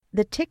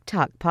The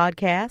TikTok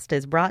podcast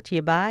is brought to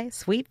you by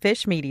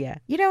Sweetfish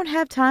Media. You don't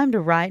have time to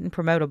write and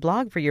promote a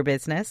blog for your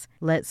business.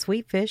 Let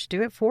Sweetfish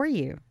do it for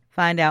you.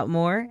 Find out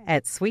more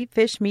at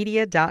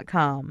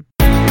sweetfishmedia.com.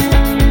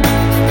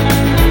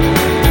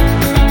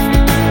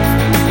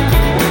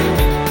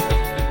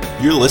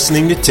 You're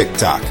listening to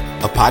TikTok,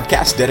 a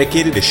podcast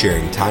dedicated to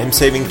sharing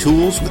time-saving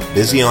tools with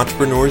busy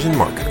entrepreneurs and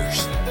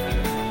marketers.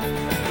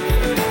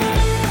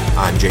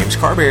 I'm James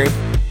Carberry.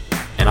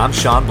 And I'm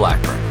Sean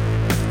Blackburn.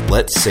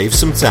 Let's save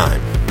some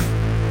time.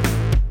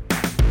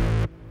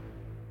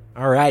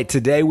 All right,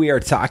 today we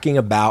are talking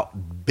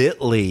about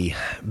Bitly.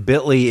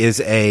 Bitly is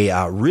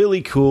a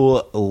really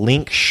cool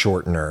link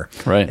shortener.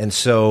 Right. And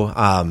so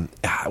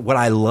what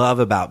I love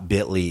about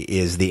Bitly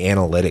is the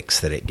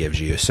analytics that it gives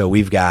you. So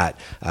we've got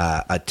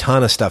a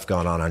ton of stuff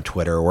going on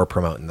Twitter. We're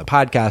promoting the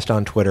podcast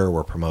on Twitter.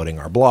 We're promoting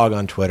our blog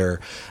on Twitter.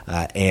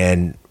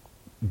 And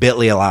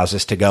Bitly allows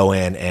us to go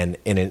in and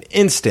in an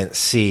instant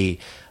see,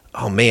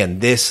 oh man,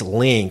 this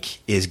link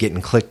is getting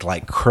clicked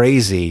like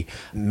crazy.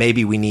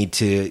 Maybe we need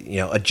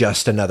to,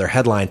 adjust another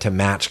headline to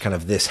match kind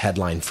of this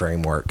headline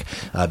framework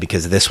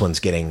because this one's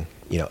getting,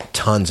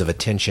 tons of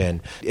attention.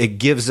 It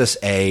gives us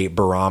a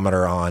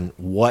barometer on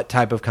what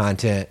type of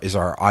content is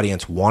our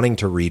audience wanting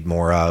to read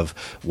more of,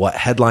 what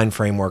headline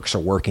frameworks are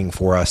working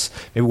for us,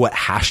 maybe what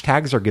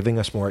hashtags are giving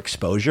us more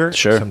exposure.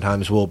 Sure.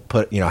 Sometimes we'll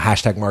put,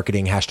 hashtag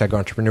marketing, hashtag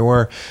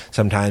entrepreneur.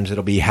 Sometimes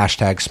it'll be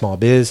hashtag small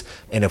biz.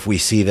 And if we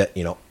see that,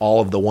 all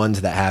of the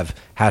ones that have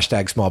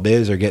hashtag small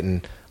biz are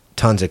getting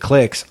tons of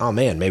clicks, oh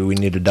man, maybe we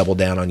need to double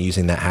down on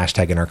using that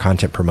hashtag in our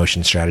content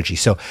promotion strategy.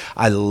 So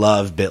I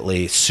love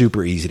Bitly,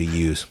 super easy to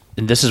use.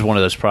 And this is one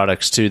of those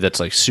products too that's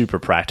like super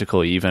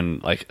practical.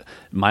 Even like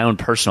my own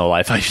personal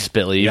life, I use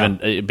Bitly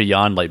even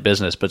beyond like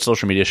business, but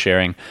social media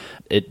sharing,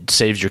 it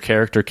saves your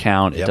character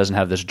count. It doesn't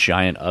have this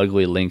giant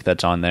ugly link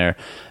that's on there.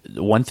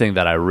 One thing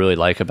that I really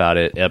like about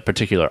it, a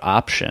particular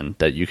option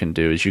that you can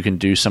do is you can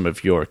do some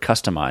of your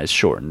customized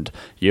shortened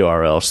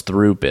URLs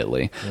through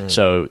Bitly.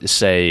 So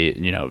say,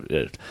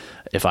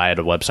 if I had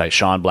a website,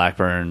 Sean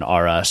Blackburn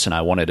RS, and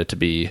I wanted it to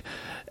be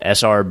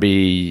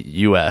SRB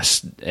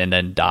US and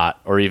then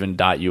or even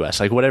 .us,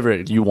 like whatever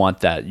you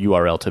want that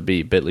URL to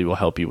be, Bitly will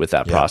help you with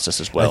that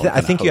process as well. I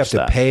think you have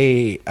to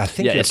pay. I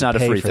think it's not a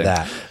free thing.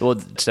 That. Well,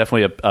 it's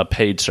definitely a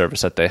paid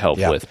service that they help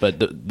with. But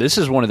this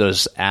is one of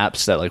those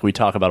apps that like we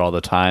talk about all the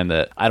time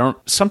that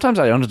sometimes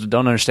I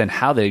don't understand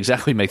how they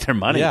exactly make their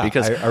money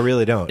because I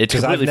really don't. It's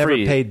completely I've never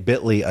free. paid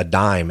Bitly a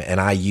dime,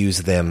 and I use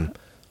them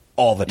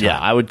all the time. Yeah,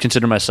 I would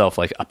consider myself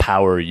like a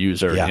power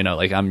user.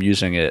 Like I'm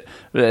using it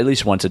at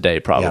least once a day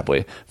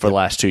probably for the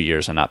last 2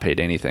 years and not paid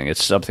anything.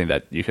 It's something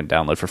that you can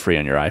download for free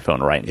on your iPhone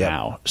right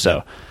now.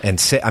 So, and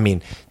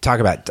talk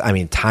about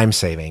time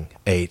saving.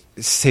 It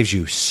saves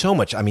you so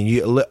much. I mean,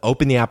 you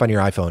open the app on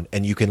your iPhone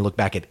and you can look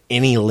back at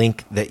any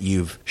link that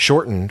you've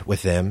shortened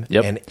with them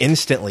and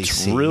instantly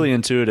see. It's really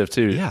intuitive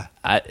too. Yeah.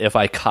 If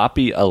I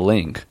copy a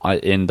link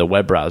in the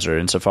web browser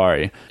in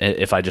Safari,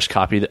 if I just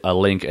copy a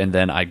link and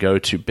then I go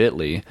to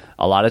Bitly,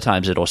 a lot of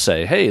times it'll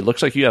say, hey, it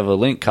looks like you have a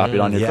link copied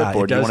on your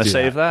clipboard. Do you want to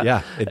save that?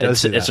 Yeah, it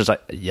does. It's just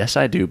like, yes,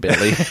 I do,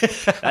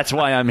 Bitly. That's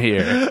why I'm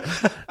here.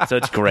 So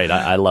it's great.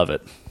 I love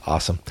it.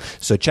 Awesome.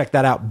 So check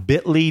that out,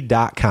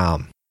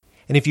 bitly.com.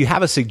 And if you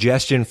have a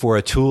suggestion for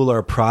a tool or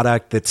a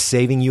product that's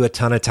saving you a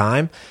ton of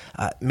time,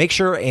 make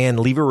sure and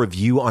leave a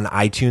review on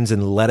iTunes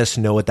and let us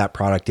know what that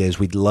product is.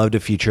 We'd love to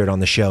feature it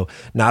on the show.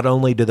 Not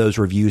only do those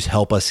reviews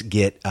help us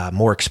get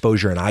more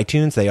exposure in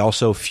iTunes, they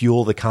also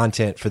fuel the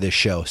content for this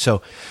show.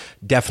 So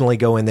definitely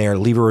go in there,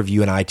 leave a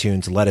review in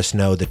iTunes, let us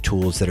know the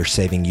tools that are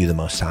saving you the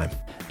most time.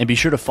 And be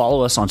sure to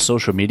follow us on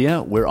social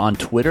media. We're on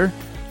Twitter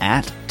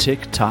at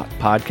TikTok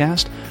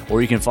Podcast,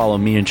 or you can follow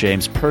me and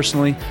James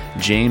personally.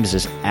 James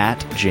is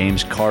at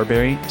James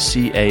Carberry,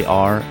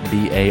 Carbary,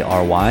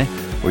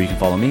 or you can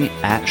follow me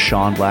at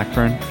Sean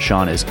Blackburn.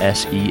 Sean is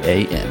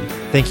SEAN.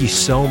 Thank you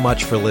so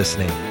much for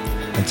listening.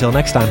 Until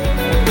next time.